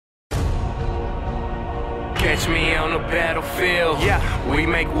Catch me on the battlefield. Yeah, we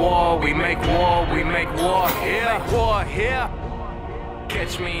make war, we make war, we make war. Yeah, war, yeah.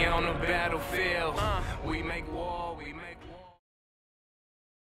 Catch me on the battlefield. We make war, we make war.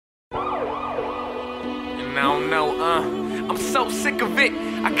 And I don't know, I'm so sick of it.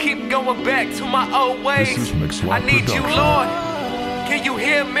 I keep going back to my old ways. I need you, Lord. Can you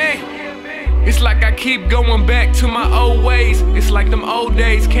hear me? It's like I keep going back to my old ways. It's like them old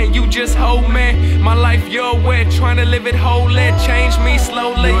days, can you just hold me? My life your way, trying to live it wholly. Change me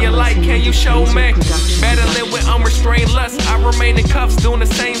slowly, your light, can you show me? Battling with unrestrained lust, I remain in cuffs, doing the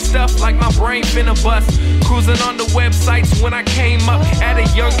same stuff like my brain finna bust. Cruising on the websites when I came up. At a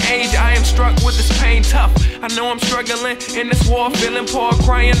young age, I am struck with this pain tough. I know I'm struggling in this war, feeling poor,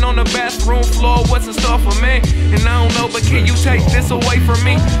 crying on the bathroom floor. What's in store for me? And I don't know, but can you take this away from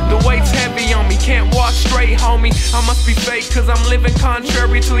me? The weight's heavy on me, can't walk straight, homie. I must be fake, cause I'm living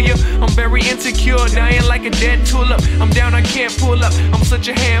contrary to you. I'm very insecure, dying like a dead tulip. I'm down, I can't pull up. I'm such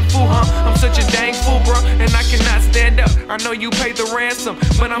a handful, huh? I'm such a dang fool, bro, and I cannot stand up. I know you paid the ransom,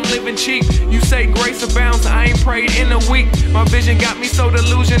 but I'm living cheap. You say grace abounds, I ain't prayed in a week. My vision got me so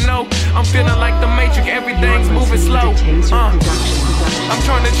delusional. I'm feeling like the Matrix, everything's moving slow. I'm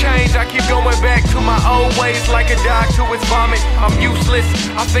trying to change, I keep going back to my old ways like a dog to its vomit. I'm useless,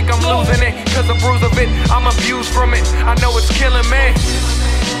 I think I'm losing it, cause a bruise of it, I'm abused from it. I know it's killing me.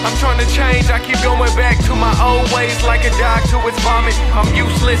 I'm trying to change, I keep going back to my old ways like a dog to its vomit. I'm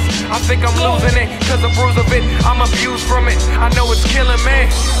useless, I think I'm losing it, cause a bruise of it, I'm abused from it. I know it's killing me.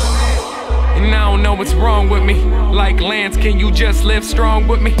 And I don't know what's wrong with me. Like Lance, can you just live strong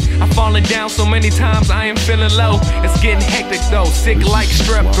with me? I've fallen down so many times, I am feeling low. It's getting hectic though, sick like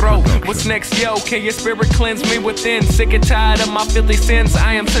strep throat. What's next, yo? Can your spirit cleanse me within? Sick and tired of my filthy sins,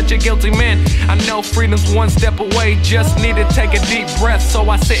 I am such a guilty man. I know freedom's one step away, just need to take a deep breath. So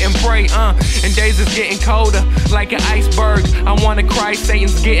I sit and pray, and days is getting colder, like an iceberg. I wanna cry,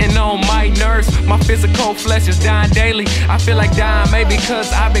 Satan's getting on my nerves. My physical flesh is dying daily. I feel like dying maybe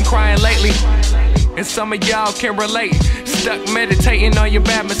cause I've been crying lately. And some of y'all can relate. Stuck meditating on your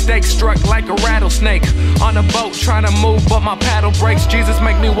bad mistakes, struck like a rattlesnake. On a boat trying to move but my paddle breaks. Jesus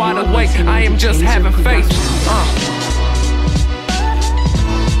make me wide awake, I am just having faith.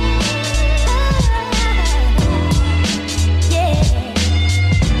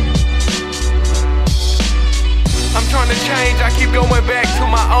 I'm trying to change, I keep going back to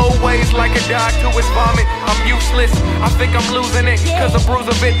my old ways like a dog to its vomit. I'm useless, I think I'm losing it, cause a bruise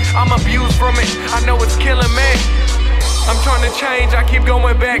of it, I'm abused from it. I know it's killing me. I'm trying to change, I keep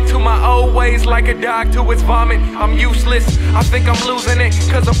going back to my old ways like a dog to its vomit. I'm useless, I think I'm losing it,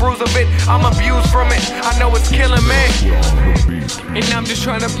 cause a bruise of it, I'm abused from it. I know it's killing me. And I'm just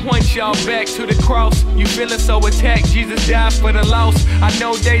trying to point y'all back to the cross. You feeling so attacked, Jesus died for the lost. I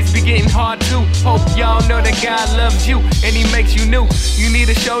know days be getting hard too. Hope y'all know that God loves you and he makes you new. You need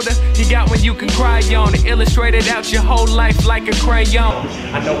a shoulder, he got one you can cry on. It illustrated out your whole life like a crayon.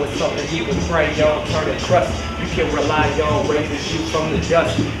 I know it's something he would pray on, turn and trust. You can rely on, raises you from the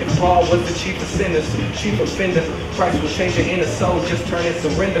dust. If Paul was the chief of sinners, chief offender, Christ will change your inner soul, just turn and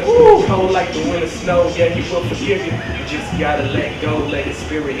surrender. Cold like the winter snow, yeah, he will forgive you. You just gotta let go, let his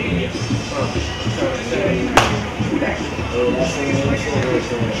spirit in you.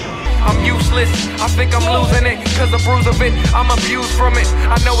 I'm useless, I think I'm losing it, cause a bruise of it, I'm abused from it.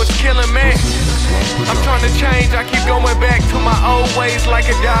 I know it's killing me. I'm trying to change, I keep going back to my old ways like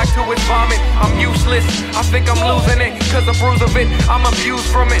a dog to its vomit. I'm useless, I think I'm losing it, cause a bruise of it, I'm abused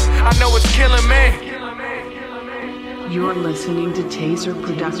from it. I know it's killing me. You're listening to Taser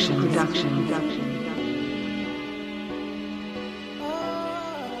Production.